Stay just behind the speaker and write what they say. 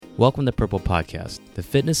Welcome to Purple Podcast, the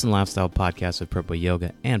fitness and lifestyle podcast with Purple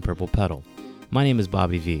Yoga and Purple Pedal. My name is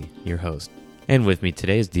Bobby V, your host. And with me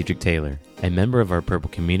today is Dietrich Taylor, a member of our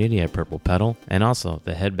Purple community at Purple Pedal and also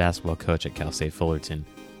the head basketball coach at Cal State Fullerton,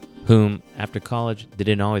 whom, after college,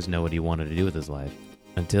 didn't always know what he wanted to do with his life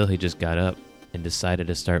until he just got up and decided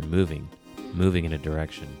to start moving in a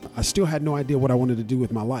direction. I still had no idea what I wanted to do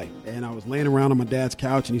with my life. And I was laying around on my dad's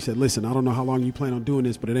couch and he said, listen, I don't know how long you plan on doing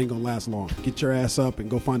this, but it ain't going to last long. Get your ass up and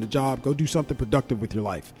go find a job. Go do something productive with your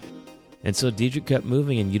life. And so Dietrich kept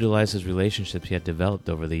moving and utilized his relationships he had developed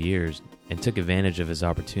over the years and took advantage of his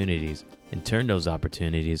opportunities and turned those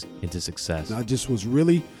opportunities into success. And I just was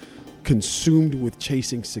really consumed with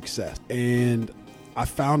chasing success. And I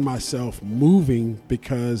found myself moving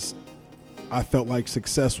because I felt like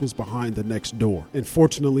success was behind the next door. And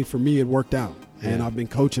fortunately for me, it worked out. And I've been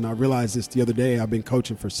coaching. I realized this the other day. I've been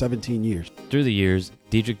coaching for 17 years. Through the years,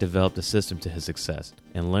 Dietrich developed a system to his success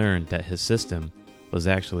and learned that his system was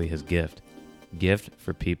actually his gift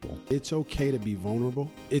for people. It's okay to be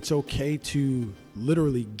vulnerable. It's okay to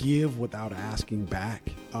literally give without asking back.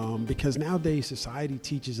 Because nowadays society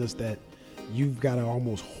teaches us that you've got to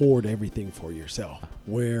almost hoard everything for yourself,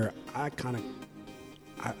 where I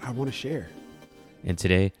want to share. And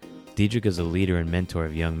today, Dietrich is a leader and mentor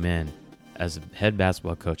of young men as a head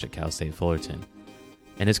basketball coach at Cal State Fullerton.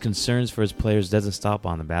 And his concerns for his players doesn't stop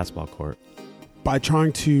on the basketball court. By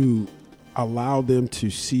trying to allow them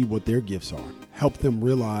to see what their gifts are, help them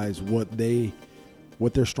realize what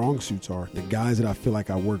their strong suits are. The guys that I feel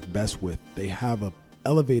like I work best with, they have a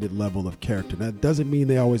elevated level of character. That doesn't mean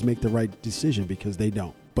they always make the right decision, because they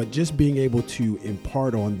don't. But just being able to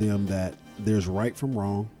impart on them that there's right from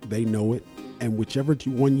wrong, they know it, and whichever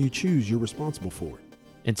one you choose, you're responsible for it.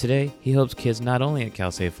 And today, he helps kids not only at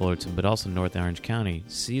Cal State Fullerton, but also North Orange County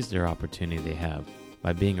seize their opportunity they have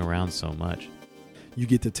by being around so much. You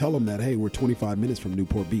get to tell them that, hey, we're 25 minutes from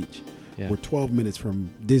Newport Beach. Yeah. We're 12 minutes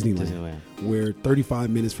from Disneyland. We're 35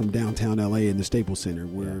 minutes from downtown LA in the Staples Center.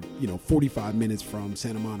 We're, 45 minutes from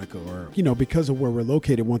Santa Monica, or, because of where we're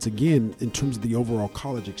located, once again, in terms of the overall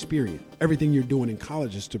college experience. Everything you're doing in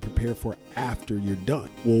college is to prepare for after you're done.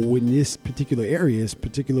 Well, in this particular area,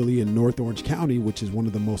 particularly in North Orange County, which is one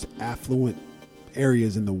of the most affluent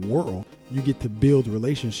areas in the world, you get to build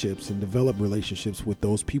relationships and develop relationships with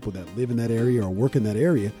those people that live in that area or work in that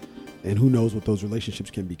area, and who knows what those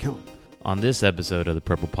relationships can become. On this episode of the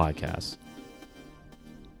Purple Podcast.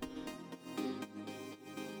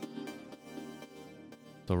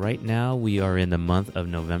 So right now we are in the month of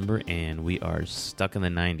November and we are stuck in the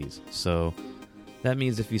 90s. So that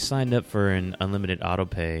means if you signed up for an unlimited auto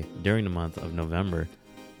pay during the month of November,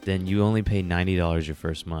 then you only pay $90 your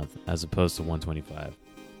first month as opposed to $125.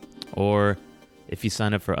 Or if you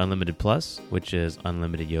sign up for Unlimited Plus, which is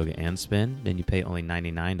unlimited yoga and spin, then you pay only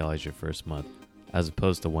 $99 your first month as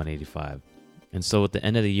opposed to $185. And so with the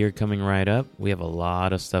end of the year coming right up, we have a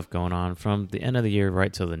lot of stuff going on from the end of the year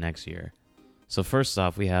right till the next year. So first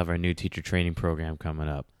off, we have our new teacher training program coming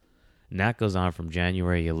up. And that goes on from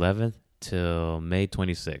January 11th till May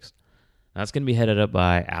 26th. That's going to be headed up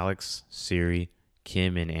by Alex, Siri,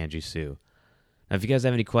 Kim, and Angie Sue. Now, if you guys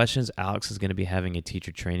have any questions, Alex is going to be having a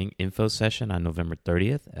teacher training info session on November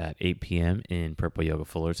 30th at 8 p.m. in Purple Yoga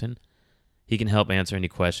Fullerton. He can help answer any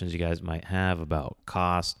questions you guys might have about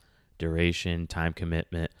cost, duration, time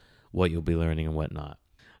commitment, what you'll be learning, and whatnot.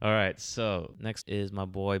 All right, so next is my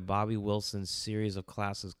boy Bobby Wilson's series of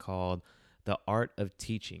classes called The Art of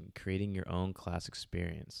Teaching, Creating Your Own Class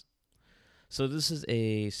Experience. So this is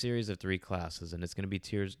a series of 3 classes, and it's going to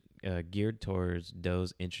be geared towards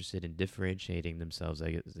those interested in differentiating themselves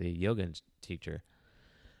as a yoga teacher.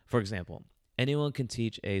 For example, anyone can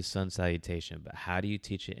teach a sun salutation, but how do you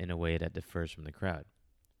teach it in a way that differs from the crowd?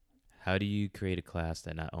 How do you create a class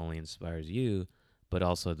that not only inspires you, but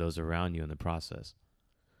also those around you in the process?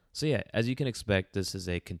 So yeah, as you can expect, this is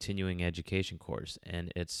a continuing education course,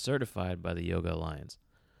 and it's certified by the Yoga Alliance.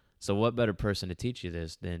 So what better person to teach you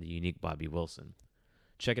this than the unique Bobby Wilson?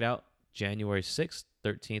 Check it out, January 6th,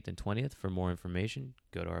 13th, and 20th. For more information,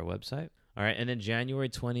 go to our website. All right, and then January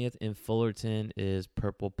 20th in Fullerton is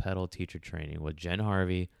Purple Pedal Teacher Training with Jen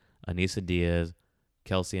Harvey, Anissa Diaz,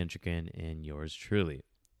 Kelsey Entrican, and yours truly.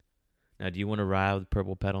 Now, do you want to ride with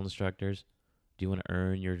Purple Pedal instructors? Do you want to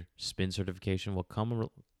earn your spin certification? Well, come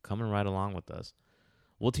and ride along with us.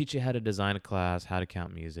 We'll teach you how to design a class, how to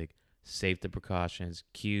count music, safety precautions,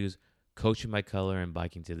 cues, coaching by color, and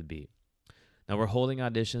biking to the beat. Now, we're holding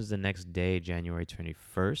auditions the next day, January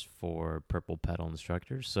 21st, for Purple Pedal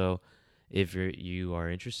instructors. So if you are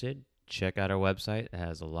interested, check out our website. It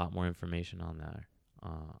has a lot more information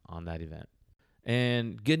on that event.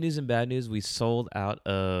 And good news and bad news, we sold out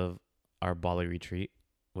of our Bali retreat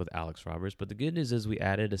with Alex Roberts. But the good news is we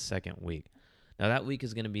added a second week. Now, that week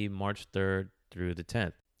is going to be March 3rd through the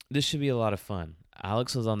 10th. This should be a lot of fun.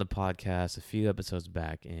 Alex was on the podcast a few episodes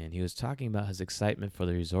back, and he was talking about his excitement for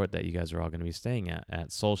the resort that you guys are all going to be staying at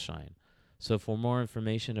Soulshine. So for more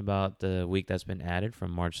information about the week that's been added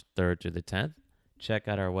from March 3rd to the 10th, check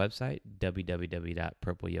out our website,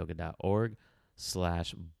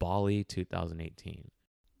 www.purpleyoga.org/Bali 2018.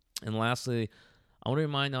 And lastly, I want to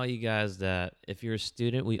remind all you guys that if you're a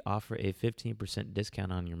student, we offer a 15%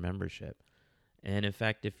 discount on your membership. And in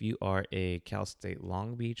fact, if you are a Cal State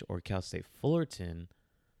Long Beach or Cal State Fullerton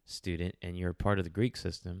student and you're part of the Greek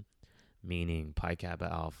system, meaning Pi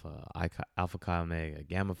Kappa Alpha, Alpha Chi Omega,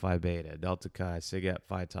 Gamma Phi Beta, Delta Chi, Sigma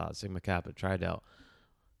Phi Tau, Sigma Kappa, Tri Del,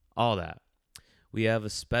 all that, we have a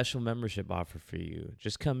special membership offer for you.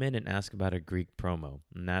 Just come in and ask about a Greek promo,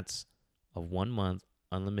 and that's a 1-month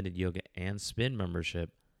unlimited yoga and spin membership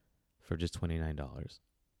for just $29.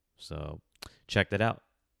 So check that out.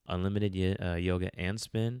 Unlimited yoga and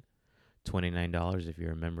spin, $29 if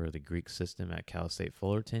you're a member of the Greek system at Cal State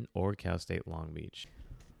Fullerton or Cal State Long Beach.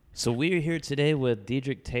 So we are here today with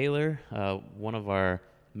Diedrich Taylor, one of our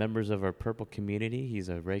members of our Purple community. He's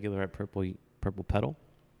a regular at Purple Pedal,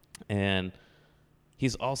 and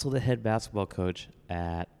he's also the head basketball coach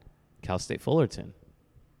at Cal State Fullerton.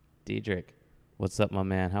 Diedrich, what's up, my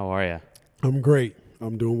man? How are you? I'm great.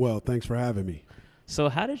 I'm doing well. Thanks for having me. So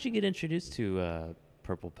how did you get introduced to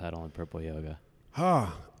Purple Pedal and Purple Yoga?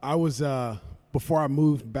 I was, before I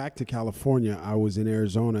moved back to California, I was in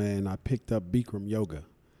Arizona and I picked up Bikram Yoga.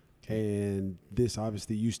 And this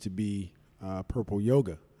obviously used to be Purple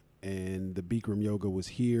Yoga. And the Bikram Yoga was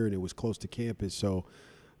here and it was close to campus. So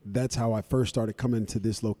that's how I first started coming to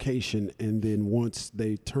this location. And then once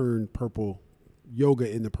they turned Purple Yoga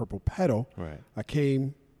into Purple Pedal, right, I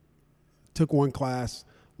came, took one class,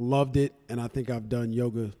 loved it, and I think I've done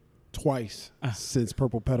yoga twice since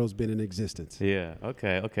Purple Pedal's been in existence. Yeah,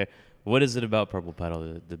 okay. What is it about Purple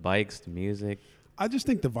Pedal? The bikes, the music? I just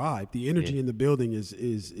think the vibe, the energy in the building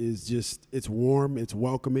is just, it's warm, it's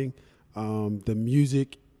welcoming. The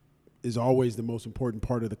music is always the most important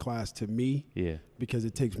part of the class to me. Yeah. Because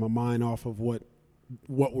it takes my mind off of what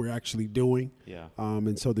we're actually doing. Yeah.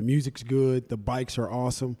 And so the music's good, the bikes are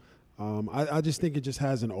awesome. I just think it just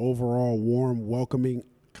has an overall warm, welcoming,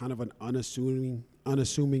 kind of an unassuming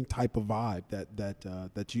type of vibe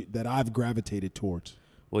that I've gravitated towards.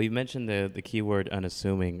 Well, you mentioned the keyword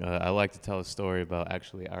unassuming. I like to tell a story about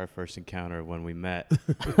actually our first encounter when we met.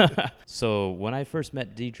 So when I first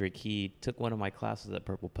met Diedrich, he took one of my classes at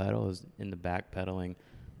Purple Pedal. He was in the back pedaling,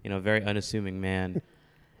 very unassuming man.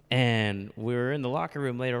 And we were in the locker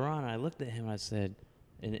room later on, and I looked at him and I said,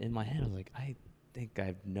 in my head, I was like, I think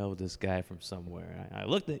I know this guy from somewhere. I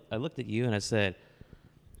looked at you and I said,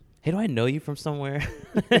 hey, do I know you from somewhere?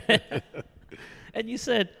 And you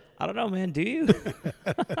said, I don't know, man, do you?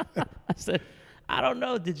 I said, I don't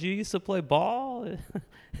know. Did you used to play ball? And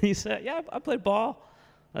he said, yeah, I played ball.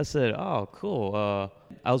 I said, oh, cool.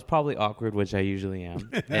 I was probably awkward, which I usually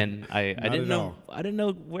am. And I didn't know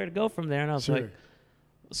where to go from there. And I was like,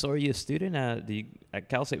 so are you a student at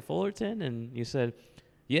Cal State Fullerton? And you said,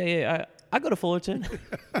 yeah, I go to Fullerton.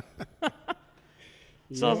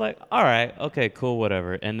 So I was like, all right, okay, cool,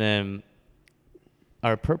 whatever. And then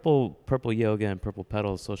our Purple Yoga and Purple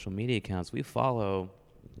Pedal social media accounts, we follow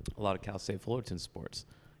a lot of Cal State Fullerton sports.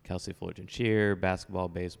 Cal State Fullerton cheer, basketball,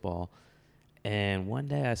 baseball. And one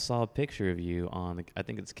day I saw a picture of you on, I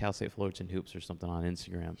think it's Cal State Fullerton Hoops or something on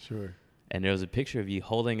Instagram. Sure. And there was a picture of you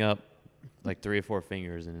holding up like 3 or 4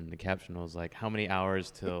 fingers, and the caption was like, how many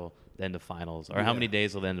hours till the end of finals? Or how many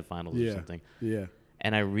days till the end of finals or something. Yeah.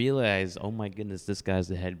 And I realized, oh my goodness, this guy's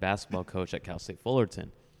the head basketball coach at Cal State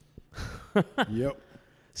Fullerton. Yep.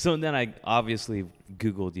 So then I obviously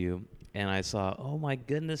Googled you, and I saw, oh my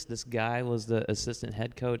goodness, this guy was the assistant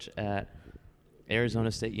head coach at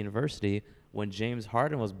Arizona State University when James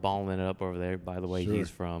Harden was balling it up over there. By the way, he's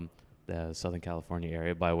from the Southern California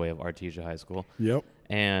area by way of Artesia High School. Yep.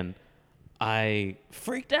 And I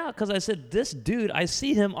freaked out because I said, this dude, I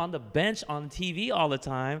see him on the bench on TV all the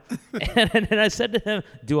time. And I said to him,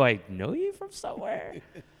 do I know you from somewhere?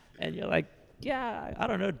 And you're like, yeah, I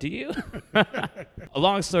don't know. Do you? A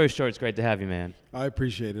long story short, it's great to have you, man. I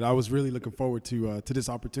appreciate it. I was really looking forward to this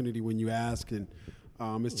opportunity when you asked. And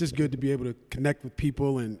it's just good to be able to connect with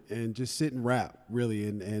people and just sit and rap, really,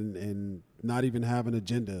 and not even have an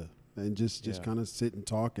agenda and just kind of sit and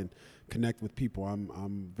talk and connect with people.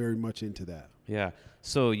 I'm very much into that. Yeah.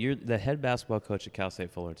 So you're the head basketball coach at Cal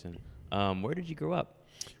State Fullerton. Where did you grow up?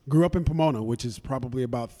 Grew up in Pomona, which is probably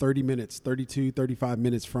about 30 minutes, 32, 35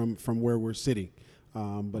 minutes from where we're sitting.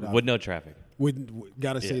 But with no traffic.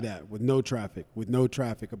 Got to say that, with no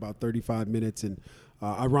traffic, about 35 minutes. And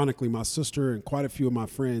ironically, my sister and quite a few of my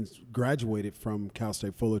friends graduated from Cal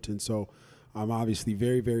State Fullerton. So I'm obviously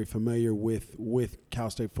very, very familiar with Cal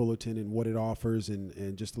State Fullerton and what it offers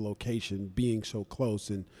and just the location being so close.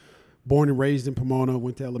 And born and raised in Pomona,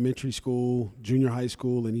 went to elementary school, junior high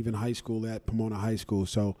school, and even high school at Pomona High School.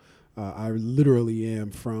 So I literally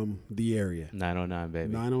am from the area. 909,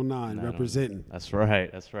 baby. 909, representing. That's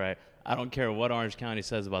right. I don't care what Orange County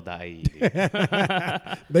says about the IE.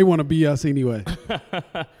 They want to be us anyway.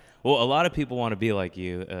 Well, a lot of people want to be like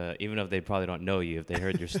you, even if they probably don't know you, if they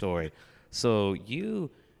heard your story. So you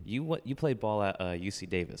played ball at UC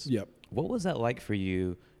Davis. Yep. What was that like for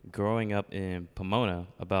you growing up in Pomona,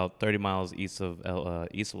 about 30 miles east of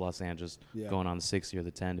Los Angeles, going on the 60 or the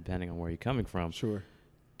 10, depending on where you're coming from? Sure.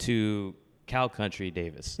 To Cal Country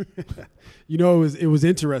Davis. It was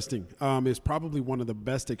interesting. It's probably one of the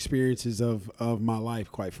best experiences of my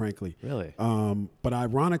life, quite frankly. Really? But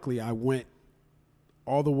ironically, I went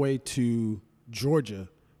all the way to Georgia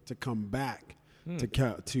to come back to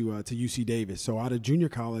UC Davis. So out of junior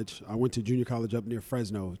college, I went to junior college up near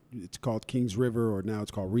Fresno. It's called Kings River, or now it's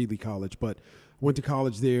called Reedley College. But went to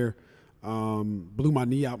college there, blew my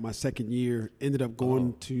knee out my second year, ended up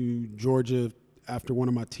going to Georgia after one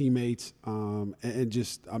of my teammates, and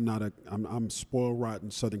just I'm spoiled rotten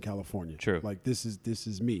Southern California. True. Like this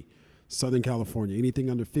is me, Southern California. Anything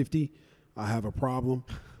under 50, I have a problem.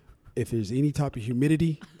 If there's any type of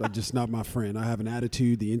humidity, that's just not my friend. I have an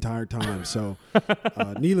attitude the entire time. So,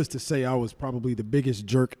 needless to say, I was probably the biggest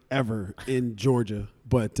jerk ever in Georgia.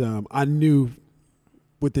 But I knew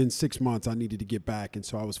within 6 months I needed to get back, and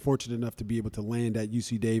so I was fortunate enough to be able to land at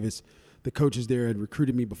UC Davis. The coaches there had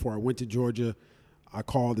recruited me before I went to Georgia. I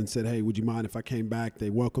called and said, hey, would you mind if I came back? They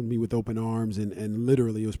welcomed me with open arms, and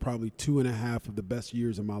literally it was probably 2.5 of the best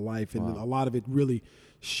years of my life. And a lot of it really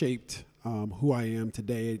shaped who I am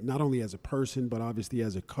today, not only as a person, but obviously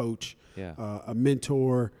as a coach, a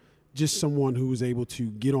mentor, just someone who was able to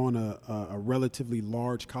get on a relatively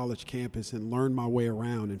large college campus and learn my way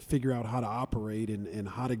around and figure out how to operate and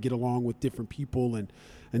how to get along with different people and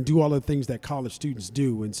do all the things that college students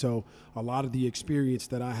do. And so a lot of the experience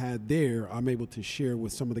that I had there, I'm able to share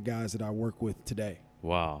with some of the guys that I work with today.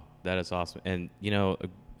 Wow, that is awesome. And,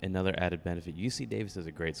 another added benefit, UC Davis is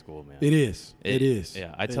a great school, man. It is. It is.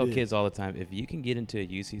 Yeah, I tell kids all the time, if you can get into a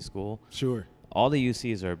UC school, sure. All the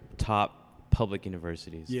UCs are top public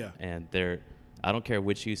universities. Yeah. And I don't care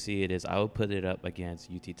which UC it is, I would put it up against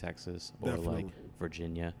UT Texas or like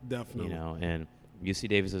Virginia. Definitely. And UC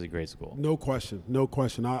Davis is a great school. No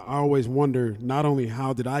question. I always wonder not only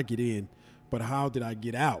how did I get in, but how did I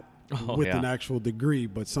get out with an actual degree.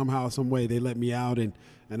 But somehow, some way, they let me out. And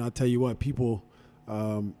I'll tell you what, people,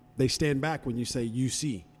 they stand back when you say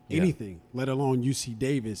UC, anything, let alone UC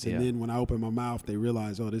Davis. And then when I open my mouth, they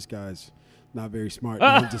realize, oh, this guy's not very smart. No,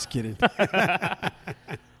 I'm just kidding.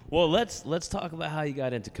 Well, let's talk about how you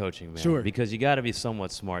got into coaching, man. Sure. Because you got to be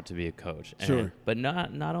somewhat smart to be a coach. Sure. But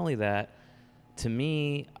not only that, to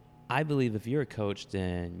me, I believe if you're a coach,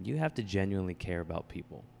 then you have to genuinely care about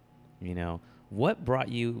people. What brought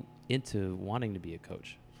you into wanting to be a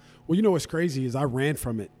coach? Well, what's crazy is I ran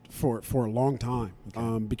from it for a long time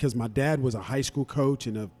because my dad was a high school coach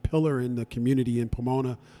and a pillar in the community in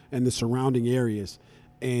Pomona and the surrounding areas.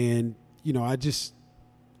 And, I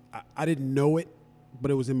didn't know it,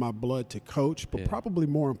 but it was in my blood to coach. But probably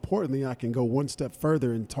more importantly, I can go one step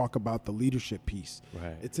further and talk about the leadership piece.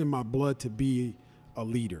 Right. It's in my blood to be a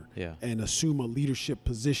leader and assume a leadership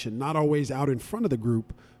position, not always out in front of the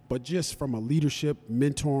group, but just from a leadership,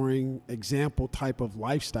 mentoring, example type of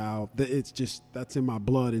lifestyle. That's in my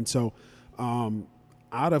blood. And so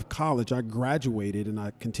out of college, I graduated and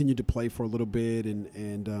I continued to play for a little bit,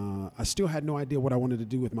 and I still had no idea what I wanted to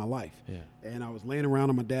do with my life. Yeah. And I was laying around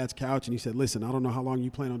on my dad's couch, and he said, listen, I don't know how long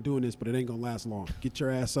you plan on doing this, but it ain't going to last long. Get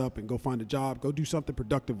your ass up and go find a job. Go do something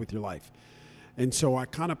productive with your life. And so I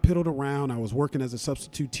kind of piddled around. I was working as a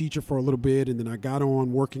substitute teacher for a little bit, and then I got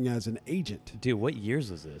on working as an agent. Dude, what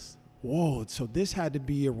years was this? Whoa, so this had to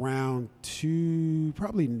be around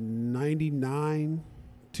probably 99,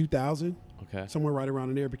 2000. Okay. Somewhere right around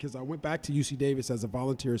in there, because I went back to UC Davis as a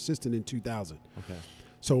volunteer assistant in 2000. Okay.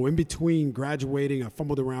 So in between graduating, I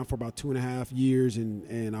fumbled around for about 2.5 years,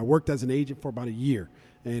 and I worked as an agent for about a year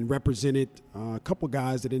and represented a couple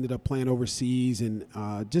guys that ended up playing overseas, and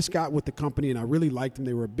just got with the company, and I really liked them.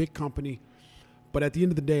 They were a big company. But at the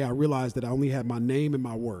end of the day, I realized that I only had my name and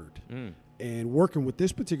my word. And working with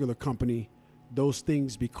this particular company, those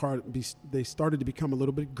things they started to become a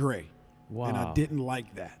little bit gray. Wow. And I didn't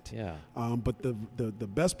like that. Yeah. But the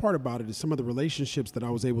best part about it is some of the relationships that I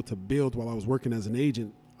was able to build while I was working as an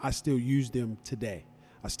agent, I still use them today.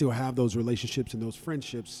 I still have those relationships and those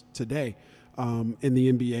friendships today in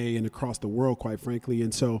the NBA and across the world, quite frankly.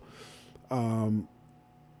 And so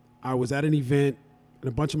I was at an event, and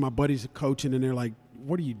a bunch of my buddies are coaching, and they're like,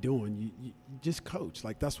 what are you doing? You just coach.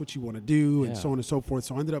 Like, that's what you want to do, and so on and so forth.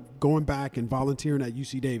 So I ended up going back and volunteering at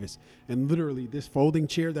UC Davis. And literally, this folding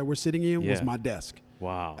chair that we're sitting in was my desk.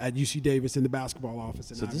 Wow. At UC Davis in the basketball office.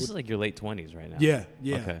 And so this is like your late 20s right now. Yeah.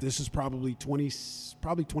 Okay. This is probably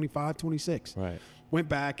 25, 26. Right. Went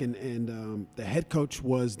back, and the head coach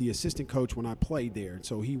was the assistant coach when I played there. And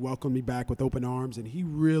so he welcomed me back with open arms, and he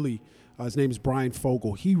really, his name is Brian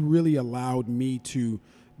Fogel, he really allowed me to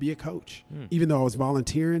be a coach. Even though I was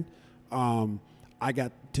volunteering, I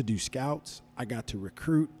got to do scouts, I got to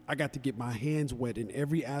recruit, I got to get my hands wet in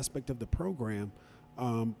every aspect of the program.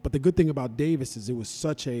 But the good thing about Davis is it was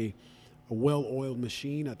such a well-oiled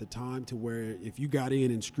machine at the time to where if you got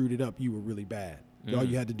in and screwed it up, you were really bad. All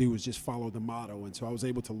you had to do was just follow the motto. And so I was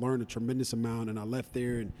able to learn a tremendous amount, and I left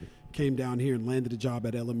there and came down here and landed a job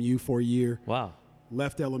at LMU for a year. Wow.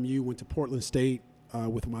 Left LMU, went to Portland State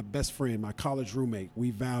with my best friend, my college roommate.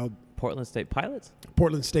 We vowed Portland State Pilots?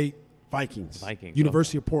 Portland State Vikings.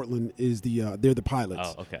 University of Portland is they're the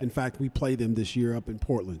Pilots. Oh, okay. In fact, we play them this year up in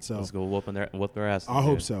Portland. So let's go whoop their ass. I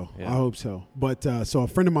hope so. Yeah. I hope so. But so a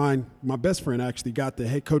friend of mine, my best friend, actually got the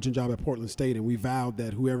head coaching job at Portland State, and we vowed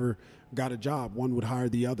that whoever got a job, one would hire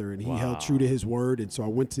the other, and he held true to his word. And so I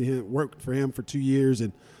went to him, worked for him for 2 years,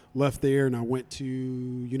 and left there, and I went to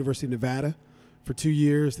University of Nevada for 2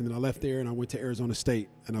 years, and then I left there and I went to Arizona State,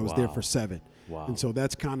 and I was there for 7. Wow. And so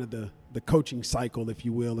that's kind of the coaching cycle, if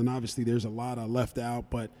you will. And obviously there's a lot I left out,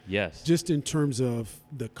 but just in terms of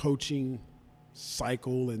the coaching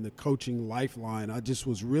cycle and the coaching lifeline, I just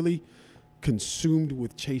was really consumed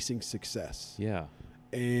with chasing success. Yeah.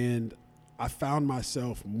 And I found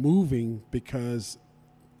myself moving because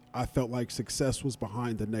I felt like success was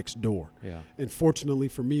behind the next door. Yeah. And fortunately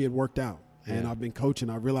for me, it worked out. And I've been coaching.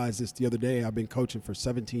 I realized this the other day. I've been coaching for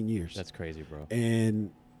 17 years. That's crazy, bro. And,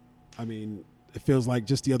 I mean, it feels like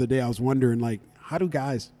just the other day I was wondering, like, how do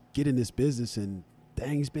guys get in this business? And,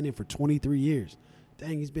 dang, he's been in for 23 years.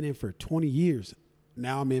 Dang, he's been in for 20 years.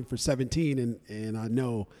 Now I'm in for 17, and I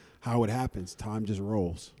know how it happens. Time just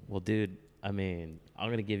rolls. Well, dude, I mean, I'm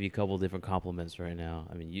going to give you a couple different compliments right now.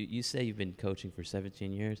 I mean, you say you've been coaching for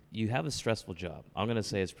 17 years. You have a stressful job. I'm going to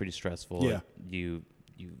say it's pretty stressful. Yeah. You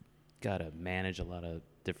got to manage a lot of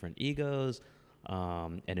different egos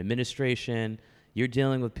and administration. You're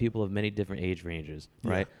dealing with people of many different age ranges,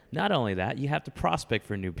 right? Yeah. Not only that, you have to prospect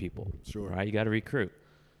for new people, right? You got to recruit.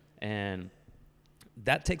 And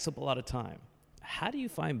that takes up a lot of time. How do you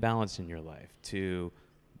find balance in your life to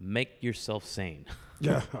make yourself sane?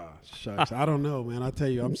 Yeah, shucks. I don't know, man. I tell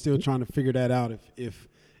you, I'm still trying to figure that out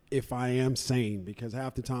if I am sane, because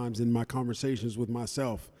half the times in my conversations with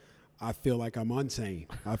myself, I feel like I'm unsane.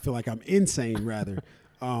 I feel like I'm insane, rather.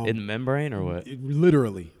 In the membrane or what?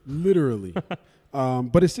 Literally.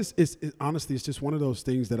 But honestly, it's just one of those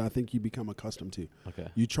things that I think you become accustomed to. Okay.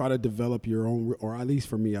 You try to develop your own, or at least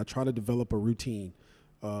for me, I try to develop a routine.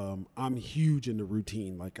 I'm huge into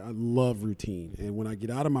routine. Like, I love routine. And when I get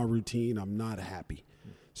out of my routine, I'm not happy.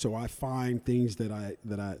 So I find things that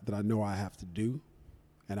I know I have to do,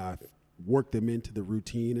 and I work them into the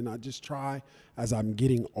routine. And I just try, as I'm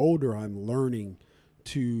getting older, I'm learning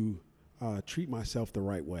to treat myself the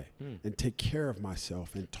right way and take care of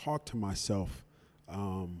myself and talk to myself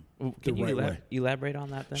Can you elaborate on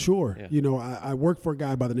that then? Sure. Yeah. You know, I work for a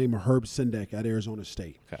guy by the name of Herb Sendek at Arizona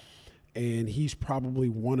State. Okay. And he's probably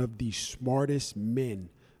one of the smartest men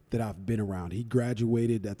that I've been around. He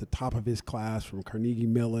graduated at the top of his class from Carnegie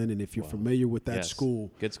Mellon, and if you're familiar with that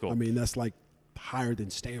school, good school. I mean, that's like higher than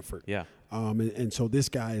Stanford. Yeah. And so this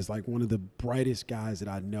guy is like one of the brightest guys that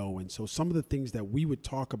I know. And so some of the things that we would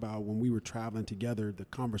talk about when we were traveling together, the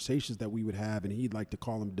conversations that we would have, and he'd like to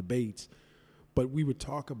call them debates, but we would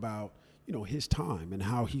talk about, you know, his time and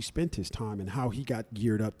how he spent his time and how he got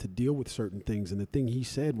geared up to deal with certain things. And the thing he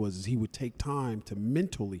said was he would take time to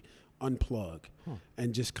mentally unplug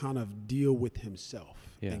and just kind of deal with himself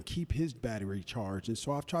and keep his battery charged. And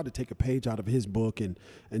so I've tried to take a page out of his book and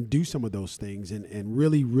do some of those things and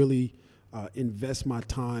really invest my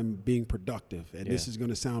time being productive. And this is going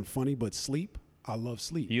to sound funny, but sleep, I love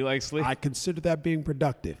sleep. You like sleep? I consider that being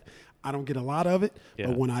productive. I don't get a lot of it,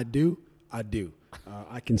 but when I do, I do.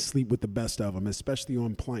 I can sleep with the best of them, especially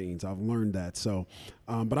on planes. I've learned that. So,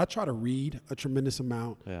 but I try to read a tremendous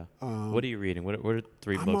amount. Yeah. What are you reading? What are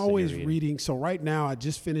 3 books? I'm always that you're reading. So right now, I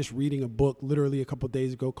just finished reading a book literally a couple of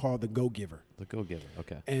days ago called The Go-Giver. The Go-Giver.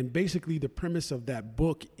 Okay. And basically, the premise of that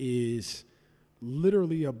book is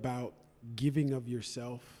literally about giving of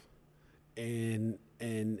yourself and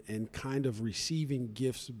kind of receiving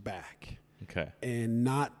gifts back. Okay. And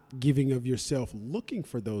not giving of yourself looking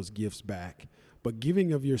for those gifts back, but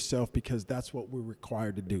giving of yourself because that's what we're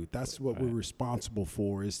required to do. That's what we're responsible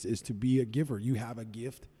for is to be a giver. You have a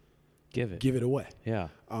gift. Give it away. Yeah.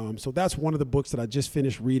 So that's one of the books that I just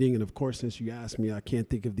finished reading. And of course, since you asked me, I can't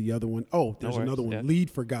think of the other one. Oh, there's another one. Yeah. Lead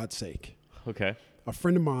for God's Sake. Okay. A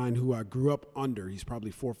friend of mine who I grew up under, he's probably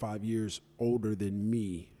 4 or 5 years older than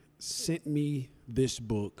me, sent me this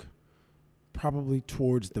book probably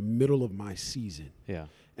towards the middle of my season. Yeah.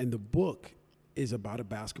 And the book is about a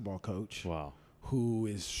basketball coach. Wow. Who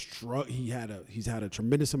is he's had a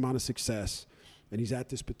tremendous amount of success, and he's at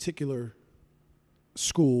this particular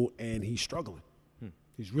school and he's struggling.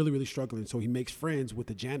 He's really, really struggling. So he makes friends with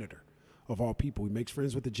the janitor of all people. He makes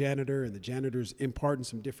friends with the janitor, and the janitor's imparting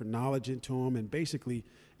some different knowledge into him. And basically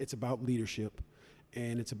it's about leadership,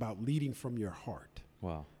 and it's about leading from your heart.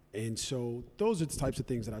 Wow. And so those are the types of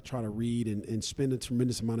things that I try to read and spend a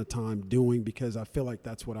tremendous amount of time doing, because I feel like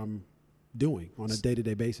that's what I'm doing on a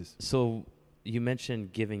day-to-day basis. So you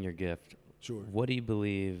mentioned giving your gift. Sure. What do you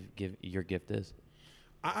believe your gift is?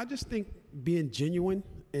 I just think being genuine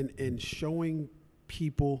and showing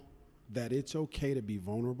people that it's okay to be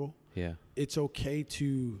vulnerable. Yeah. It's okay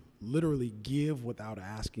to literally give without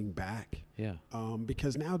asking back. Yeah.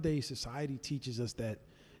 Because nowadays society teaches us that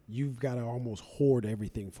you've got to almost hoard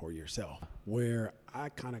everything for yourself, where I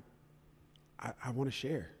want to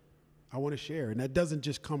share. I want to share. And that doesn't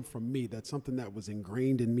just come from me. That's something that was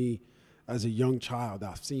ingrained in me as a young child.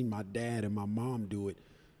 I've seen my dad and my mom do it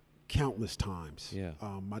countless times. Yeah.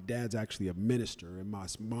 My dad's actually a minister and my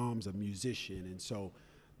mom's a musician. And so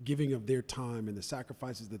giving of their time and the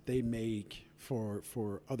sacrifices that they make for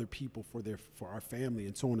other people, for our family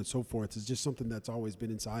and so on and so forth is just something that's always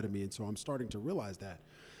been inside of me. And so I'm starting to realize that.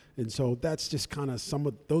 And so that's just kind of some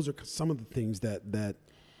of the things that that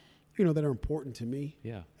are important to me.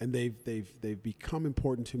 Yeah. And they've become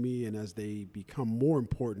important to me, and as they become more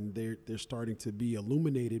important, they're starting to be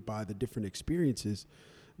illuminated by the different experiences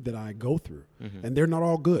that I go through. Mm-hmm. And they're not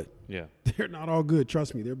all good. Yeah. They're not all good.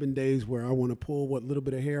 Trust me. There have been days where I want to pull what little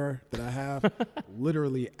bit of hair that I have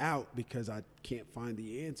literally out because I can't find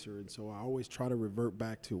the answer. And so I always try to revert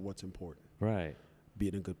back to what's important. Right.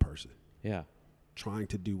 Being a good person. Yeah. Trying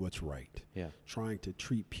to do what's right. Yeah. Trying to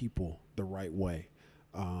treat people the right way.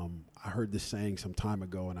 I heard this saying some time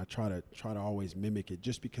ago, and I try to always mimic it.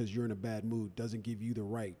 Just because you're in a bad mood doesn't give you the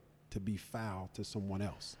right to be foul to someone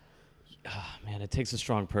else. Man, it takes a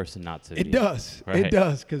strong person not to. It does. Right? It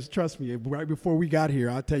does. Because trust me, right before we got here,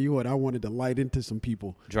 I'll tell you what, I wanted to light into some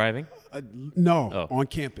people. Driving? No, on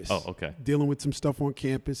campus. Oh, okay. Dealing with some stuff on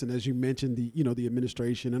campus, and as you mentioned, the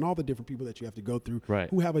administration and all the different people that you have to go through, right,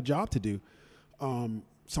 who have a job to do.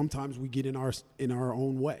 Sometimes we get in our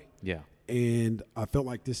own way. Yeah. And I felt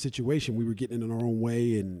like this situation, we were getting in our own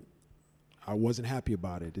way, and I wasn't happy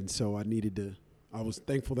about it. And so I was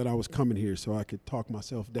thankful that I was coming here so I could talk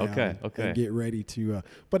myself down and get ready to,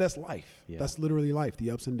 but that's life. Yeah. That's literally life, the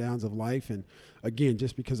ups and downs of life. And again,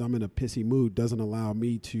 just because I'm in a pissy mood doesn't allow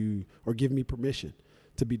me to, or give me permission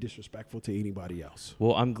to be disrespectful to anybody else.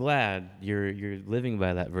 Well, I'm glad you're living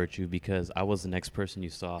by that virtue, because I was the next person you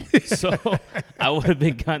saw. So I would have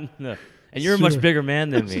been gotten the... And you're a much bigger man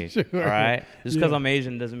than me, Sure. All right? Just because I'm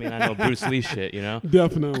Asian doesn't mean I know Bruce Lee shit, you know?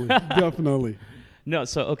 Definitely. No,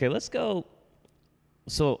 so, okay, let's go.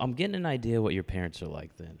 So I'm getting an idea what your parents are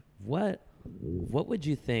like then. What would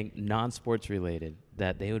you think, non-sports related,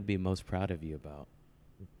 that they would be most proud of you about?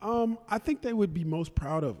 I think they would be most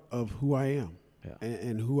proud of who I am. Yeah.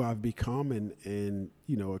 And who I've become, and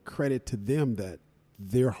a credit to them that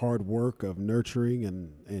their hard work of nurturing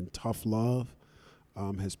and tough love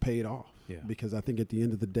has paid off. Yeah. Because I think at the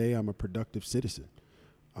end of the day, I'm a productive citizen.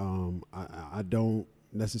 I don't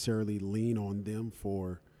necessarily lean on them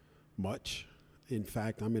for much. In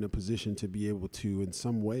fact, I'm in a position to be able to, in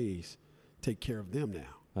some ways, take care of them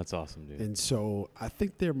now. That's awesome, dude. And so I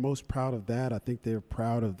think they're most proud of that. I think they're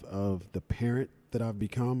proud of the parent that I've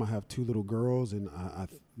become. I have 2 little girls, and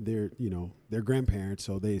they're grandparents,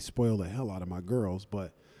 so they spoil the hell out of my girls.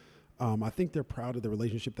 But I think they're proud of the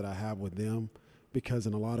relationship that I have with them, because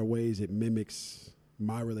in a lot of ways it mimics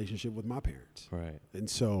my relationship with my parents. Right. And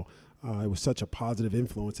so It was such a positive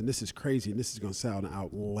influence. And this is crazy, and this is going to sound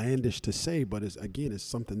outlandish to say, but it's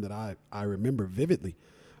something that I remember vividly.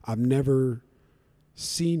 I've never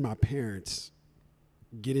seen my parents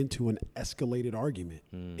get into an escalated argument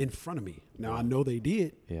in front of me. Now, I know they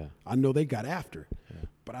did. Yeah. I know they got after it. Yeah.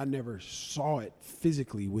 But I never saw it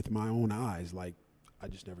physically with my own eyes. Like, I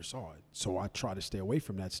just never saw it. So I try to stay away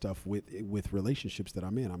from that stuff with relationships that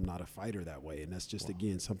I'm in. I'm not a fighter that way. And that's just,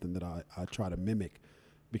 again, something that I try to mimic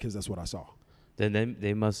because that's what I saw. Then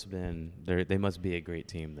they must be a great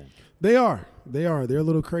team then. They are. They're a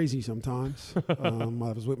little crazy sometimes. I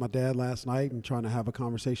was with my dad last night and trying to have a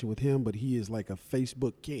conversation with him, but he is like a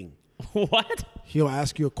Facebook king. What? He'll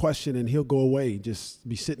ask you a question and he'll go away, just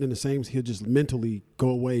be sitting in the same. He'll just mentally go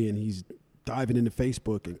away and he's diving into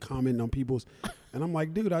Facebook and commenting on people's. And I'm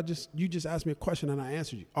like, dude, you just asked me a question and I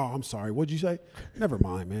answered you. Oh, I'm sorry. What'd you say? Never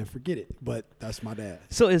mind, man. Forget it. But that's my dad.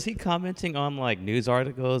 So is he commenting on like news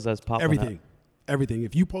articles that's popping Everything. up? Everything.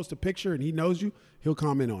 If you post a picture and he knows you, he'll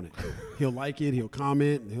comment on it. He'll like it. He'll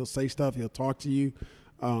comment. He'll say stuff. He'll talk to you.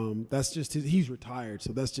 That's just he's retired,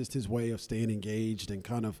 so that's just his way of staying engaged and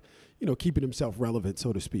kind of, keeping himself relevant,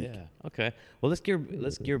 so to speak. Yeah. Okay. Well, let's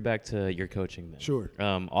gear back to your coaching then. Sure.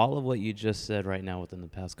 All of what you just said right now within the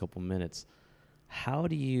past couple minutes, how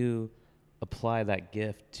do you apply that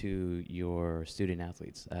gift to your student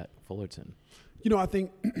athletes at Fullerton? I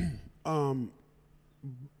think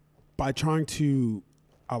by trying to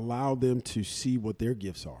allow them to see what their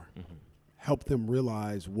gifts are, help them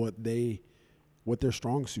realize what their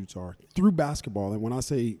strong suits are through basketball. And when I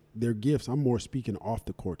say their gifts, I'm more speaking off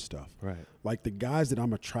the court stuff. Right. Like the guys that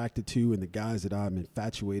I'm attracted to and the guys that I'm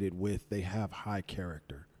infatuated with, they have high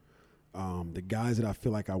character. The guys that I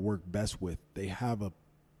feel like I work best with, they have a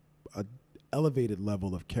elevated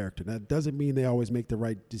level of character. That doesn't mean they always make the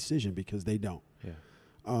right decision, because they don't.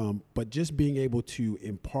 Yeah. But just being able to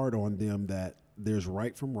impart on them that there's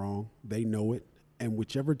right from wrong, they know it, and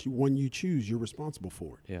whichever one you choose, you're responsible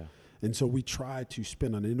for it. Yeah. And so we try to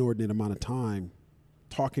spend an inordinate amount of time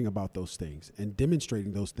talking about those things and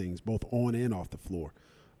demonstrating those things both on and off the floor.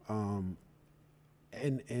 And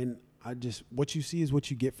I just, what you see is what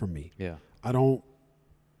you get from me. Yeah. I don't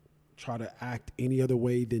try to act any other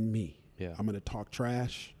way than me. Yeah. I'm going to talk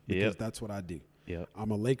trash because that's what I do. Yep. I'm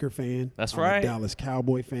a Laker fan. That's I'm right. a Dallas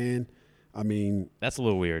Cowboy fan. I mean, that's a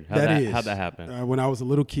little weird. How'd that happen? When I was a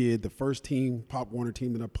little kid, the first team, Pop Warner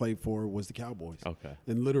team that I played for was the Cowboys. Okay.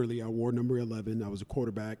 And literally, I wore number 11. I was a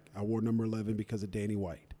quarterback. I wore number 11 because of Danny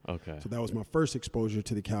White. Okay. So that was my first exposure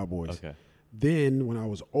to the Cowboys. Okay. Then when I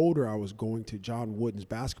was older, I was going to John Wooden's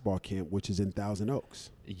basketball camp, which is in Thousand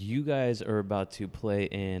Oaks. You guys are about to play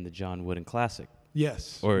in the John Wooden Classic.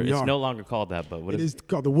 Yes. Or it's no longer called that, but what is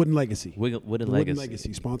called the Wooden Legacy. Wooden Legacy. Wooden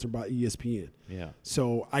Legacy, sponsored by ESPN. Yeah.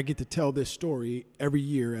 So I get to tell this story every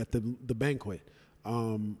year at the banquet.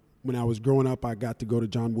 When I was growing up, I got to go to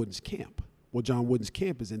John Wooden's camp. Well, John Wooden's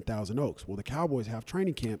camp is in Thousand Oaks. Well, the Cowboys have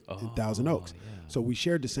training camp in Thousand Oaks. Yeah. So we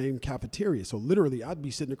shared the same cafeteria. So literally, I'd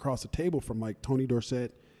be sitting across the table from like Tony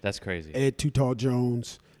Dorsett. That's crazy. Ed Too Tall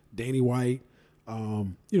Jones, Danny White,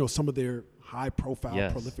 some of their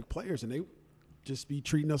high-profile, prolific players. And they just be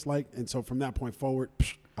treating us like, and so from that point forward,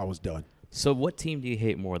 I was done. So what team do you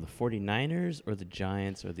hate more, the 49ers or the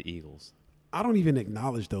Giants or the Eagles? I don't even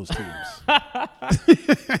acknowledge those teams.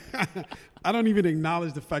 I don't even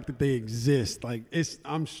acknowledge the fact that they exist. Like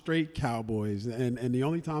I'm straight Cowboys, and the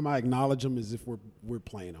only time I acknowledge them is if we're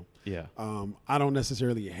playing them. Yeah. I don't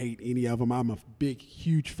necessarily hate any of them. I'm a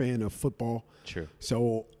huge fan of football. True.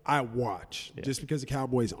 So I watch. Yeah. Just because the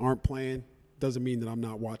Cowboys aren't playing doesn't mean that I'm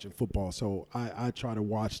not watching football. So I try to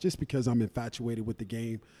watch just because I'm infatuated with the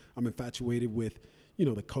game. I'm infatuated with,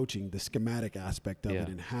 the coaching, the schematic aspect of it,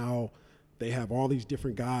 and how they have all these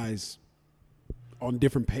different guys on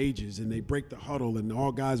different pages, and they break the huddle, and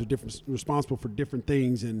all guys are responsible for different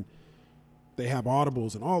things, and they have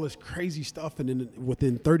audibles and all this crazy stuff. And then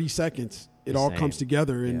within 30 seconds, it all comes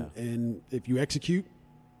together. And if you execute,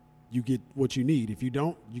 you get what you need. If you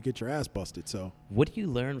don't, you get your ass busted. So what do you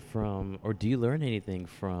learn from, or do you learn anything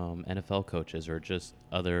from NFL coaches or just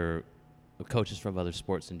other coaches from other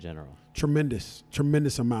sports in general? Tremendous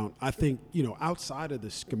amount. I think, outside of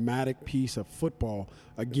the schematic piece of football,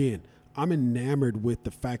 again, I'm enamored with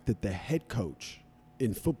the fact that the head coach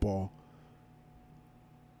in football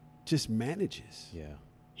just manages. Yeah.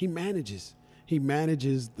 He manages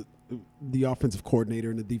the offensive coordinator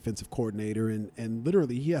and the defensive coordinator, and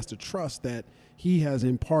literally he has to trust that he has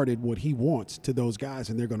imparted what he wants to those guys,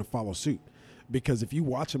 and they're going to follow suit. Because if you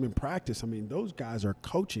watch them in practice, I mean, those guys are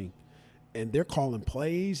coaching, and they're calling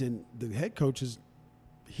plays, and the head coach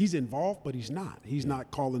he's involved, but he's not. He's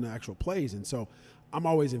not calling the actual plays. And so I'm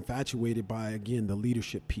always infatuated by, again, the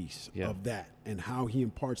leadership piece of that and how he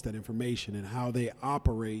imparts that information and how they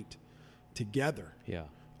operate together. Yeah.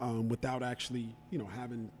 Without actually,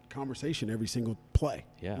 having conversation every single play.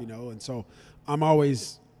 Yeah. And so I'm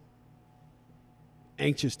always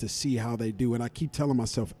anxious to see how they do. And I keep telling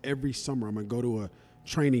myself every summer I'm going to go to a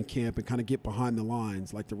training camp and kind of get behind the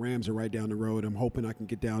lines. Like the Rams are right down the road. I'm hoping I can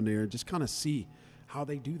get down there and just kind of see how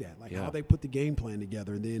they do that, like how they put the game plan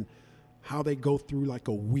together, and then how they go through like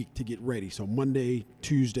a week to get ready. So Monday,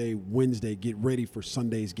 Tuesday, Wednesday, get ready for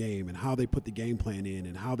Sunday's game, and how they put the game plan in,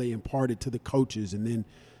 and how they impart it to the coaches, and then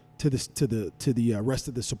to the rest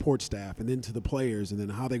of the support staff, and then to the players, and then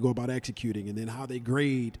how they go about executing, and then how they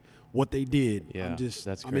grade what they did. Yeah,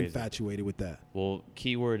 I'm infatuated with that. Well,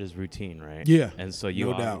 keyword is routine, right? Yeah, and so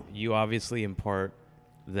no doubt. You obviously impart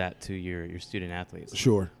that to your student athletes.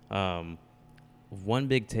 Sure. One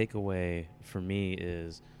big takeaway for me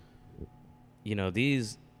is,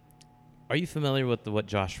 are you familiar with what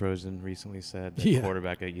Josh Rosen recently said, the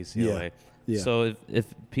quarterback at UCLA? Yeah. So if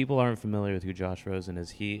people aren't familiar with who Josh Rosen is,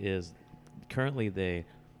 he is currently the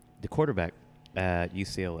quarterback at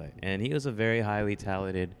UCLA, and he was a very highly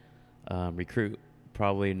talented recruit,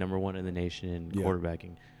 probably number one in the nation in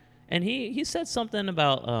quarterbacking. And he said something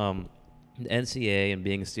about the NCAA and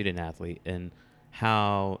being a student athlete, and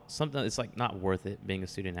how something it's like not worth it being a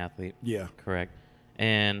student athlete. Yeah. Correct.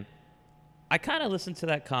 And I kind of listened to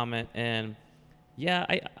that comment, and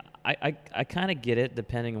I kind of get it,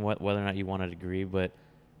 depending on whether or not you want to agree, but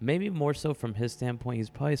maybe more so from his standpoint, he's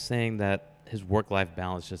probably saying that his work-life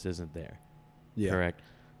balance just isn't there. Yeah. Correct.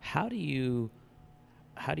 How do you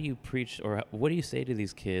preach, or what do you say to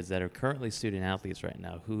these kids that are currently student athletes right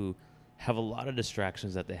now who have a lot of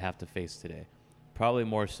distractions that they have to face today? Probably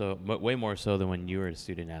more so, way more so than when you were a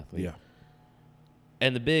student athlete. Yeah.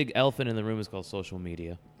 And the big elephant in the room is called social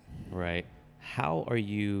media, right? How are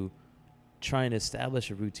you trying to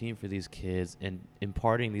establish a routine for these kids and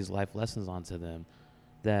imparting these life lessons onto them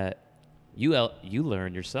that you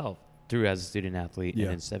learned yourself through as a student athlete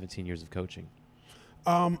and in 17 years of coaching?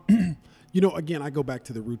 Again, I go back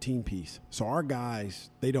to the routine piece. So our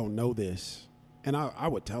guys, they don't know this, and I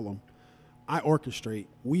would tell them,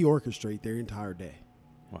 we orchestrate their entire day.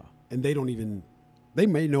 Wow. And they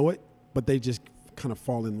may know it, but they just kind of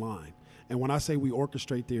fall in line. And when I say we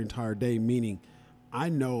orchestrate their entire day, meaning I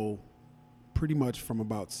know pretty much from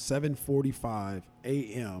about 7:45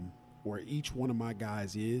 a.m. where each one of my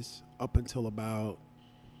guys is up until about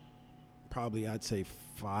probably I'd say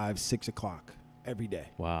 5, 6 o'clock every day.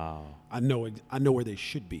 Wow. I know where they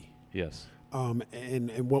should be. Yes.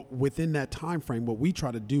 And what within that time frame, what we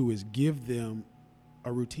try to do is give them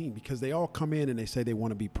a routine, because they all come in and they say they want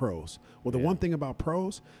to be pros. Well, the one thing about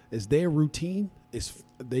pros is their routine is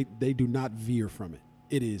they do not veer from it.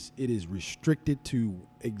 It is restricted to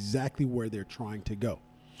exactly where they're trying to go.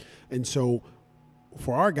 And so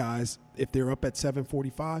for our guys, if they're up at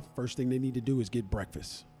 7:45, first thing they need to do is get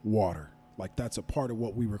breakfast, water. Like that's a part of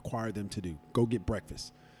what we require them to do. Go get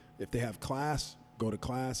breakfast. If they have class, go to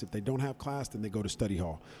class. If they don't have class, then they go to study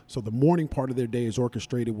hall. So the morning part of their day is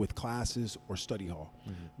orchestrated with classes or study hall.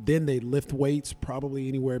 Mm-hmm. Then they lift weights probably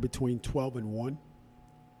anywhere between 12 and 1.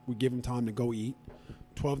 We give them time to go eat.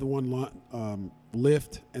 12 to 1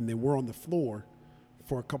 lift, and then we're on the floor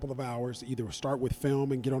for a couple of hours. Either start with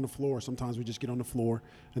film and get on the floor. Sometimes we just get on the floor.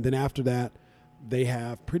 And then after that, they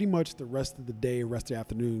have pretty much the rest of the day, rest of the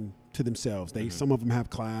afternoon to themselves. Some of them have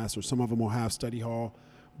class, or some of them will have study hall.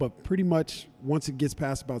 But pretty much once it gets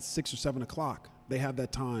past about 6 or 7 o'clock, they have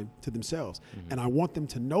that time to themselves. Mm-hmm. And I want them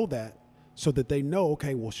to know that, so that they know,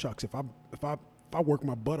 okay, well, shucks, if I work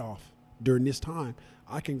my butt off during this time,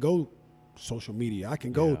 I can go social media. I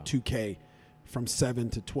can go 2K from 7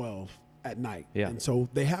 to 12 at night. Yeah. And so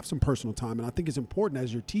they have some personal time. And I think it's important,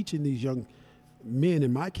 as you're teaching these young men,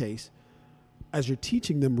 in my case, as you're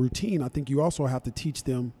teaching them routine, I think you also have to teach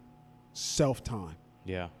them self-time.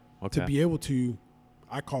 Yeah. Okay. To be able to,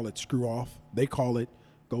 I call it screw off. They call it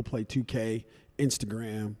go play 2K,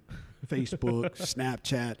 Instagram, Facebook,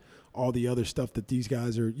 Snapchat, all the other stuff that these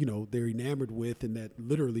guys are, they're enamored with, and that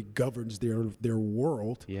literally governs their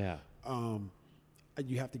world. Yeah.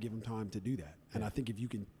 You have to give them time to do that. And I think if you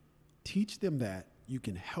can teach them that, you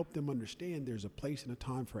can help them understand there's a place and a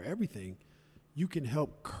time for everything. You can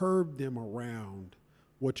help curb them around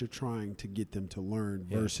what you're trying to get them to learn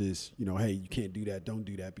versus, hey, you can't do that, don't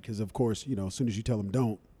do that. Because, of course, as soon as you tell them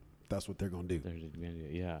don't, that's what they're going to do.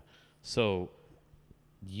 Yeah. So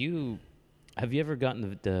have you ever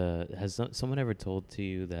gotten has someone ever told to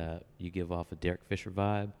you that you give off a Derek Fisher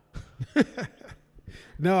vibe?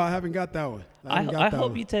 No, I haven't got that one. I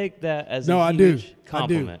hope you take that as no, a huge I do.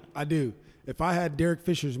 compliment. I do. If I had Derek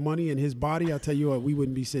Fisher's money and his body, I'll tell you what, we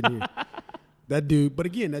wouldn't be sitting here. That dude, but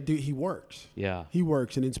again, that dude, he works. Yeah. He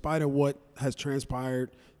works. And in spite of what has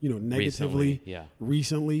transpired, negatively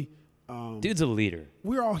recently, dude's a leader.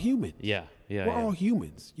 We're all human. Yeah. We're all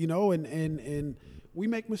humans, and we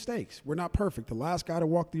make mistakes. We're not perfect. The last guy to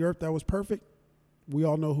walk the earth that was perfect, we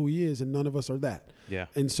all know who he is, and none of us are that. Yeah.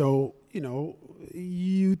 And so,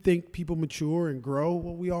 you think people mature and grow.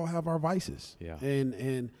 Well, we all have our vices. Yeah.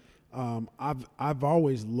 And I've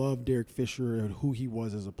always loved Derek Fisher and who he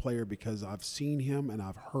was as a player because I've seen him and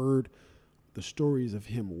I've heard the stories of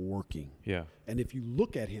him working. Yeah. And if you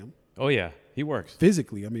look at him, oh yeah, he works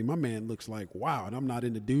physically. I mean, my man looks like wow, and I'm not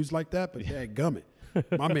into dudes like that, but dadgummit,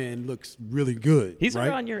 my man looks really good. He's right?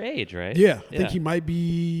 around your age, right? Yeah, I think he might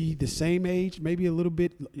be the same age, maybe a little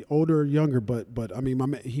bit older or younger, but I mean, my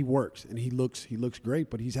man, he works and he looks great,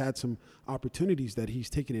 but he's had some opportunities that he's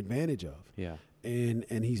taken advantage of. Yeah.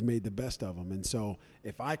 And he's made the best of them. And so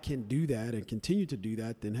if I can do that and continue to do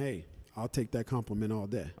that, then hey, I'll take that compliment all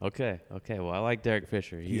day. Okay. Well, I like Derek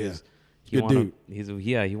Fisher. He good dude.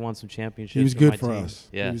 He won some championships. He was good for team. us.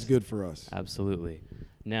 Yes. He was good for us. Absolutely.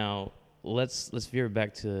 Now let's veer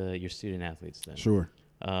back to your student athletes then. Sure.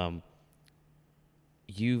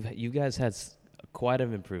 You guys had quite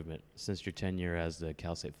an improvement since your tenure as the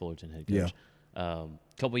Cal State Fullerton head coach. Yeah.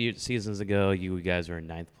 Couple seasons ago, you guys were in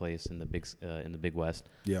 9th place in the Big West.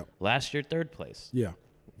 Yeah. Last year, 3rd place. Yeah.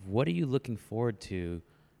 What are you looking forward to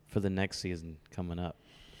for the next season coming up?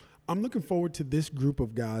 I'm looking forward to this group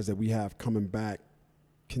of guys that we have coming back,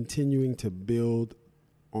 continuing to build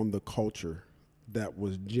on the culture that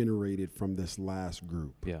was generated from this last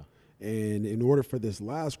group. Yeah. And in order for this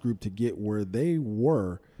last group to get where they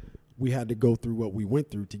were, we had to go through what we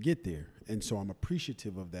went through to get there. And so I'm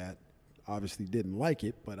appreciative of that. Obviously didn't like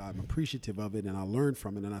it, but I'm appreciative of it, and I learned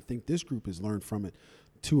from it. And I think this group has learned from it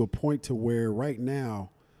to a point to where right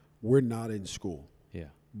now we're not in school. Yeah.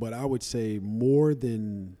 But I would say more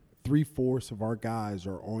than 3/4 of our guys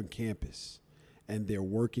are on campus, and they're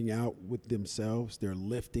working out with themselves. They're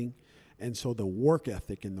lifting. And so the work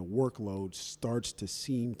ethic and the workload starts to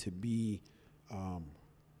seem to be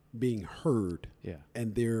being heard,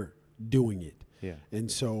 and they're doing it. Yeah. And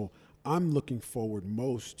so I'm looking forward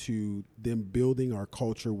most to them building our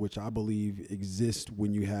culture, which I believe exists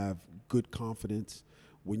when you have good confidence,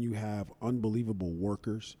 when you have unbelievable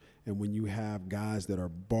workers, and when you have guys that are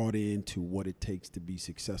bought into what it takes to be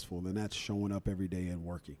successful, and that's showing up every day and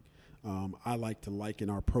working. I like to liken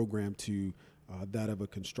our program to that of a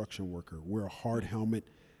construction worker. We're a hard helmet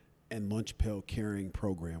and lunch pail carrying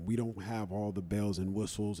program. We don't have all the bells and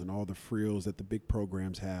whistles and all the frills that the big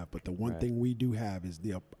programs have, but the one thing we do have is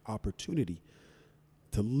the opportunity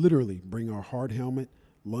to literally bring our hard helmet,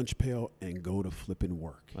 lunch pail, and go to flipping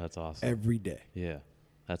work. That's awesome. Every day. Yeah,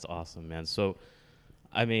 that's awesome, man. So,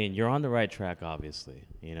 I mean, you're on the right track, obviously.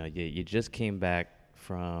 You just came back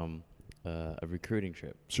from a recruiting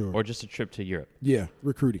trip. Sure. Or just a trip to Europe. Yeah,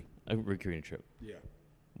 recruiting. A recruiting trip. Yeah.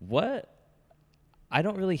 What? I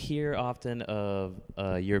don't really hear often of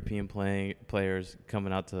European players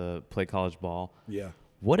coming out to play college ball. Yeah.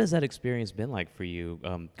 What has that experience been like for you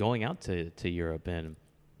going out to Europe and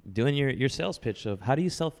doing your sales pitch of how do you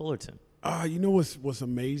sell Fullerton? What's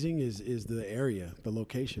amazing is the area, the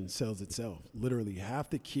location sells itself. Literally half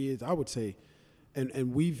the kids, I would say,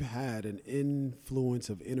 and we've had an influence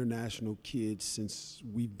of international kids since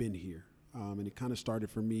we've been here. And it kind of started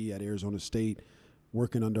for me at Arizona State.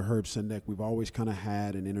 Working under Herb Sendek, we've always kind of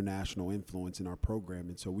had an international influence in our program,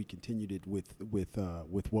 and so we continued it with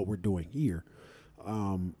what we're doing here.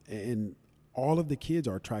 And all of the kids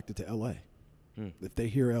are attracted to LA. If they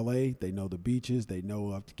hear LA, they know the beaches. They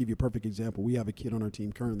know. To give you a perfect example, we have a kid on our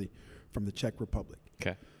team currently from the Czech Republic.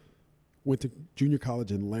 Okay. Went to junior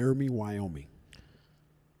college in Laramie, Wyoming.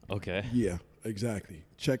 Okay. Yeah, exactly.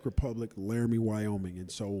 Czech Republic, Laramie, Wyoming, and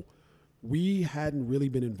so we hadn't really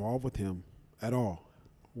been involved with him at all.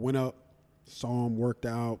 Went up, saw him, worked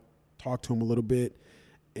out, talked to him a little bit,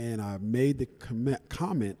 and I made the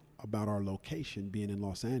comment about our location being in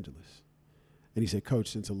Los Angeles. And he said,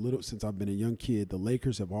 Coach, since I've been a young kid, the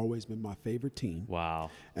Lakers have always been my favorite team.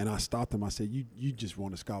 Wow. And I stopped him. I said, you just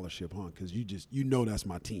won a scholarship, huh? Because you know that's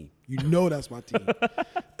my team. You know that's my team.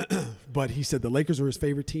 But he said the Lakers are his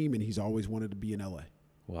favorite team, and he's always wanted to be in L.A.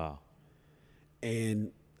 Wow.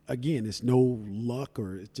 And again, it's no luck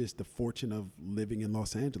or it's just the fortune of living in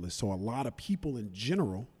Los Angeles. So a lot of people in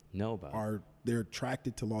general they're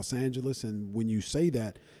attracted to Los Angeles. And when you say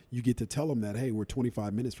that, you get to tell them that, hey, we're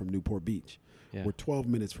 25 minutes from Newport Beach. Yeah. We're 12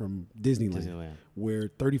 minutes from Disneyland. We're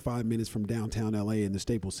 35 minutes from downtown LA in the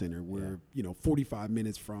Staples Center. We're, 45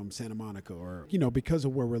 minutes from Santa Monica, or, because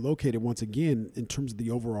of where we're located, once again, in terms of the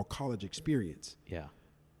overall college experience. Yeah.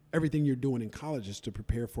 Everything you're doing in college is to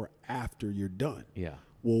prepare for after you're done. Yeah.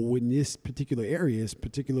 Well, in this particular area,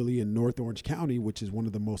 particularly in North Orange County, which is one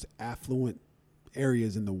of the most affluent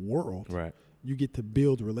areas in the world, right, you get to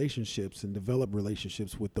build relationships and develop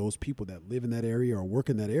relationships with those people that live in that area or work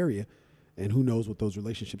in that area, and who knows what those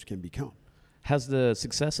relationships can become. Has the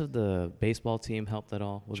success of the baseball team helped at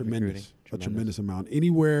all with recruiting? A tremendous amount.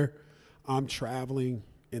 Anywhere I'm traveling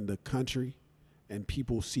in the country and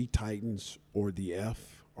people see Titans or the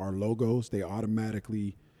F, our logos, they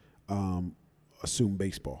automatically assume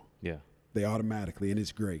baseball. Yeah. They automatically, and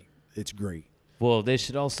it's great. It's great. Well, they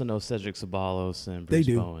should also know Cedric Ceballos and Bruce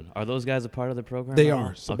Bowen. Are those guys a part of the program? They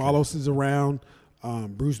are. Ceballos is around.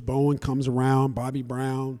 Bruce Bowen comes around. Bobby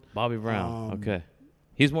Brown. Okay.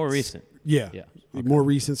 He's more recent. Yeah. Okay. More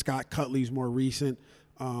recent. Scott Cutley's more recent.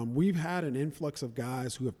 We've had an influx of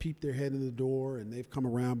guys who have peeped their head in the door, and they've come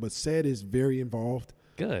around, but Ced is very involved.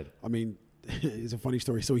 Good. I mean, it's a funny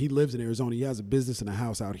story. So he lives in Arizona. He has a business and a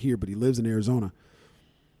house out here, but he lives in Arizona.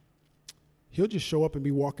 He'll just show up and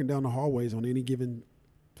be walking down the hallways on any given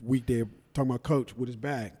weekday, talking about Coach with his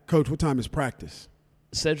bag. Coach, what time is practice?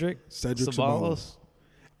 Cedric Ceballos.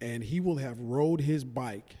 And he will have rode his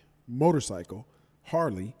bike, motorcycle,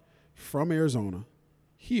 Harley, from Arizona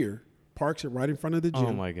here, parks it right in front of the gym.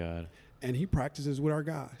 Oh, my God. And he practices with our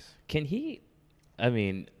guys. Can he – I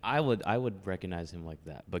mean, I would recognize him like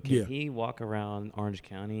that. But can he walk around Orange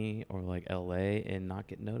County or, like, L.A. and not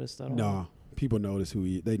get noticed at all? No. People notice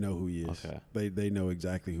they know who he is. Okay. They know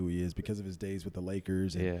exactly who he is because of his days with the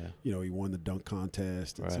Lakers. And, he won the dunk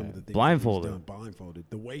contest and some of the things. Blindfolded.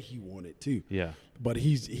 The way he won it, too. Yeah. But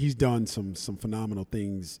he's done some phenomenal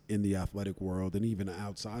things in the athletic world and even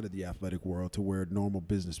outside of the athletic world to where normal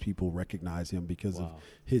business people recognize him because of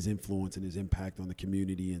his influence and his impact on the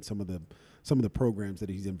community and some of the programs that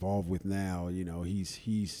he's involved with now.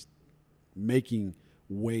 He's making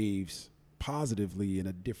waves positively in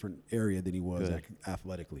a different area than he was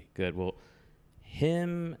athletically. Good. Well,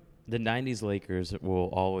 the 90s Lakers will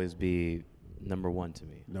always be number one to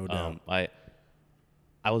me. No doubt.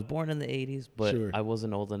 I was born in the 80s, but I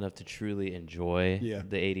wasn't old enough to truly enjoy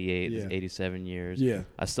the 88, 87 years. Yeah.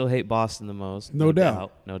 I still hate Boston the most. No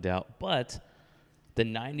doubt. But the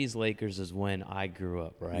 90s Lakers is when I grew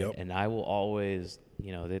up, right? Yep. And I will always,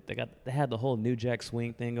 they had the whole New Jack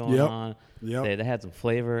Swing thing going on. Yep. They had some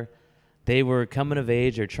flavor. They were coming of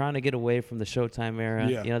age or trying to get away from the Showtime era.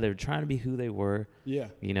 Yeah. They were trying to be who they were. Yeah.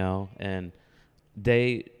 And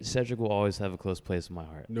Cedric will always have a close place in my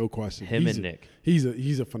heart. No question. Nick. He's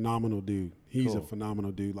a phenomenal dude. He's a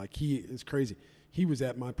phenomenal dude. Like it's crazy. He was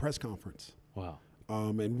at my press conference. Wow.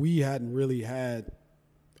 And we hadn't really had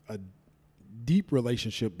a deep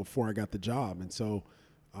relationship before I got the job. And so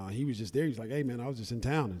he was just there. He's like, hey, man, I was just in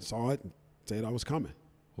town and saw it and said I was coming.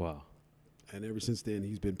 Wow. And ever since then,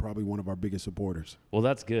 he's been probably one of our biggest supporters. Well,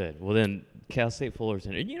 that's good. Well, then Cal State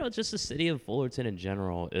Fullerton, and just the city of Fullerton in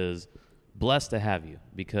general is blessed to have you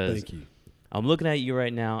because thank you. I'm looking at you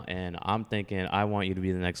right now, and I'm thinking I want you to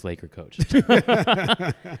be the next Laker coach.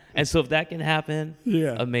 And so if that can happen,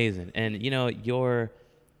 amazing. And, your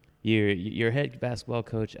head basketball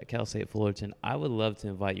coach at Cal State Fullerton, I would love to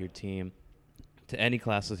invite your team to any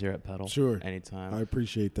classes here at Petal. Sure. Anytime. I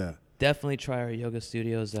appreciate that. Definitely try our yoga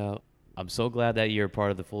studios out. I'm so glad that you're a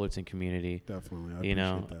part of the Fullerton community. Definitely. I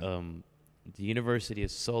appreciate that. The university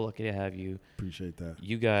is so lucky to have you. Appreciate that.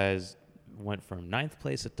 You guys went from 9th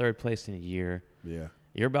place to 3rd place in a year. Yeah.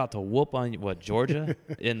 You're about to whoop on, Georgia?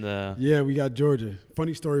 Yeah, we got Georgia.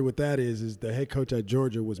 Funny story with that is the head coach at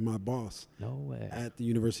Georgia was my boss. No way. At the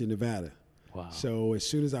University of Nevada. Wow. So as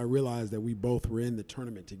soon as I realized that we both were in the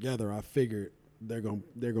tournament together, I figured they're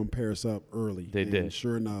gonna pair us up early. They did.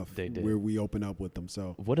 Sure enough, we open up with them.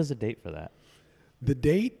 So what is the date for that? The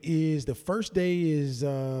date is the first day is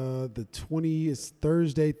the 20th. It's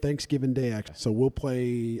Thursday, Thanksgiving Day. Actually, so we'll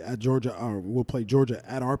play at Georgia. We'll play Georgia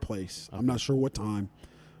at our place. Okay. I'm not sure what time,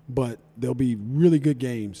 but there'll be really good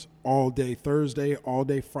games all day Thursday, all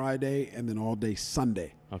day Friday, and then all day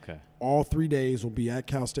Sunday. Okay. All 3 days will be at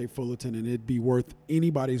Cal State Fullerton, and it'd be worth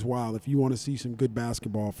anybody's while if you want to see some good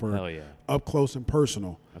basketball for up close and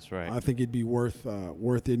personal. That's right. I think it'd be worth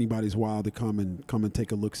anybody's while to come and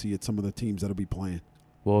take a look-see at some of the teams that'll be playing.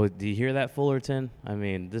 Well, do you hear that, Fullerton? I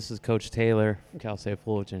mean, this is Coach Taylor from Cal State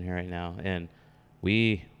Fullerton here right now, and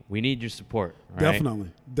we need your support. Right?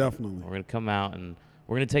 Definitely. We're going to come out and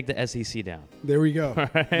We're going to take the SEC down. There we go.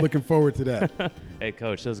 Right. Looking forward to that. Hey,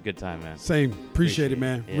 Coach, that was a good time, man. Same. Appreciate it,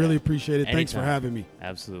 man. Yeah. Really appreciate it. Anytime. Thanks for having me.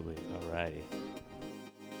 Absolutely. All righty.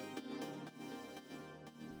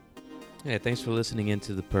 Hey, thanks for listening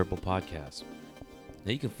into the Purple Podcast.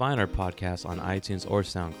 Now, you can find our podcast on iTunes or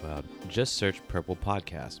SoundCloud. Just search Purple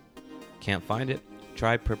Podcast. Can't find it?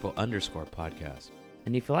 Try Purple_podcast.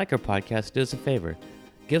 And if you like our podcast, do us a favor.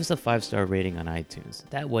 Give us a 5-star rating on iTunes.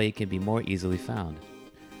 That way it can be more easily found.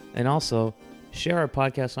 And also, share our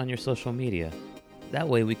podcast on your social media. That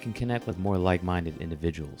way we can connect with more like-minded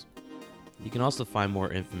individuals. You can also find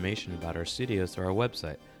more information about our studios through our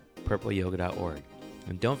website, purpleyoga.org.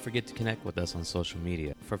 And don't forget to connect with us on social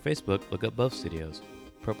media. For Facebook, look up both studios,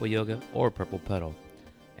 Purple Yoga or Purple Pedal.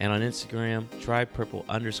 And on Instagram, try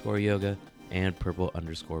Purple_Yoga and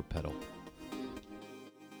Purple_Pedal.